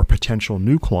client or a potential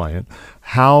new client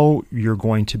how you're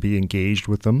going to be engaged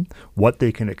with them, what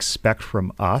they can expect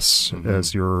from us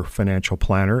as your financial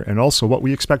planner, and also what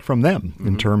we expect from them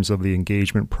in terms of the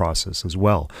engagement process as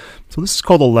well. So this is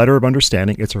called a letter of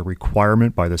understanding. It's a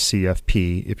requirement by the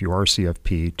CFP, if you are a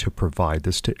CFP, to provide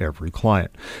this to every client.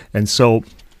 And so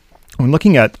when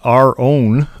looking at our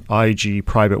own IG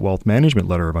Private Wealth Management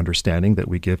Letter of Understanding that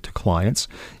we give to clients,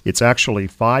 it's actually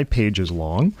 5 pages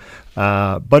long,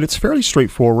 but it's fairly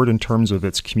straightforward in terms of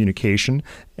its communication.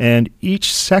 And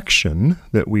each section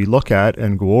that we look at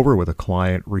and go over with a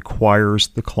client requires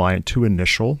the client to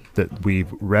initial that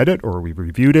we've read it or we've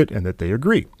reviewed it and that they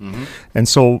agree. And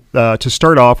so to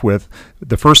start off with,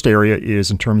 the first area is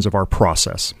in terms of our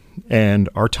process and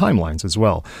our timelines as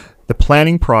well. The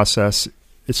planning process,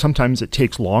 sometimes it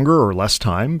takes longer or less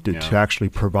time to actually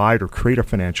provide or create a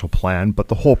financial plan, but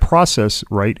the whole process,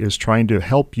 right, is trying to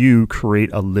help you create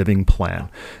a living plan.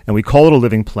 And we call it a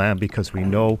living plan because we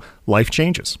know life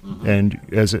changes. And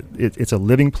as it's a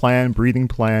living plan, breathing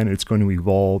plan, it's going to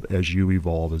evolve as you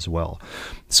evolve as well.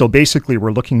 So basically,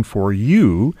 we're looking for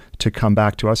you to come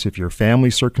back to us. If your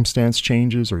family circumstance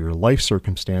changes or your life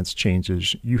circumstance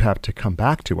changes, you have to come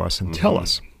back to us and tell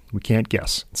us. We can't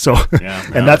guess. So,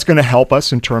 and that's going to help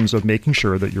us in terms of making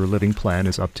sure that your living plan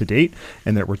is up to date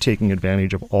and that we're taking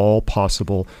advantage of all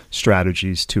possible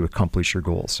strategies to accomplish your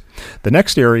goals. The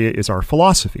next area is our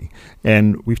philosophy.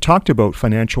 And we've talked about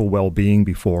financial well-being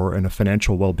before and a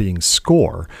financial well-being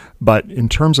score. But in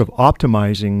terms of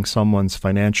optimizing someone's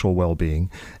financial well-being,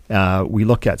 we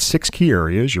look at 6 key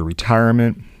areas: your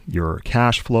retirement, your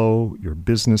cash flow, your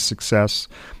business success,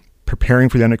 preparing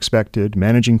for the unexpected,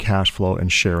 managing cash flow,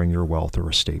 and sharing your wealth or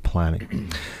estate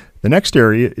planning. The next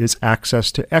area is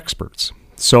access to experts.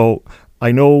 So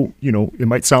I know, it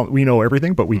might sound, we know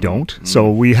everything, but we don't.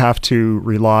 So we have to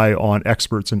rely on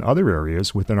experts in other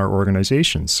areas within our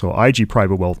organization. So IG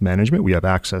Private Wealth Management, we have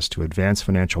access to advanced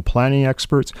financial planning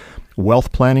experts,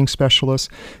 wealth planning specialists,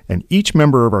 and each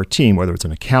member of our team, whether it's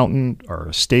an accountant, our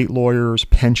estate lawyers,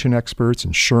 pension experts,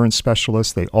 insurance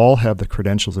specialists, they all have the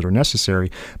credentials that are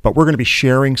necessary, but we're going to be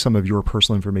sharing some of your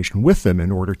personal information with them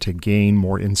in order to gain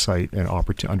more insight and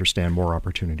to understand more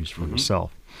opportunities for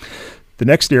yourself. The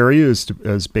next area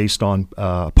is based on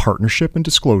partnership and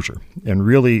disclosure. And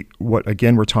really what,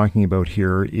 again, we're talking about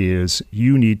here is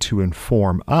you need to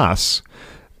inform us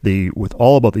with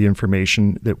all about the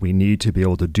information that we need to be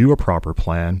able to do a proper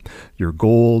plan, your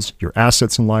goals, your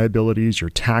assets and liabilities,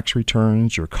 your tax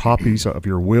returns, your copies of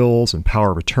your wills and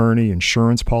power of attorney,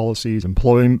 insurance policies,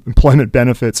 employment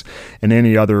benefits, and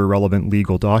any other relevant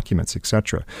legal documents,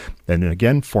 etc. And then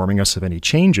again, informing us of any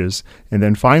changes, and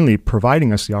then finally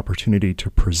providing us the opportunity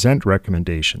to present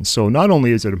recommendations. So not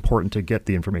only is it important to get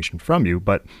the information from you,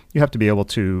 but you have to be able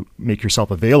to make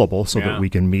yourself available so that we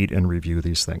can meet and review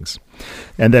these things.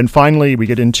 And then finally, we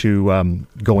get into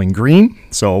going green.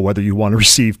 So whether you want to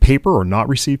receive paper or not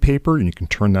receive paper, and you can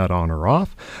turn that on or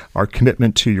off. Our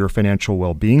commitment to your financial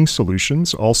well-being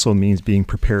solutions also means being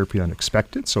prepared for the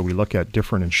unexpected. So we look at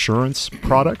different insurance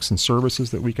products and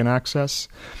services that we can access.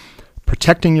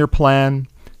 Protecting your plan,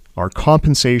 our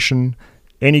compensation,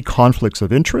 any conflicts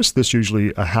of interest. This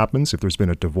usually happens if there's been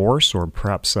a divorce or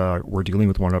perhaps we're dealing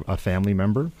with a family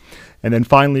member. And then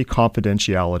finally,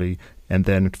 confidentiality, and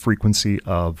then frequency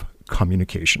of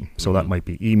communication. So that might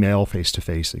be email,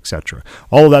 face-to-face, etc.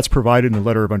 All of that's provided in a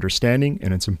letter of understanding,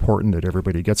 and it's important that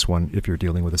everybody gets one if you're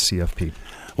dealing with a CFP.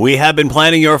 We have been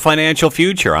planning your financial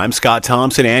future. I'm Scott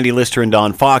Thompson. Andy Lister and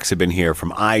Don Fox have been here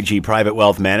from IG Private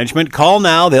Wealth Management. Call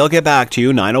now. They'll get back to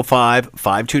you,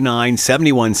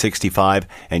 905-529-7165,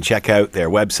 and check out their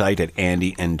website at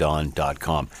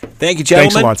andyanddon.com. Thank you,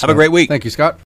 gentlemen. Thanks a lot, Scott. Have a great week. Thank you, Scott.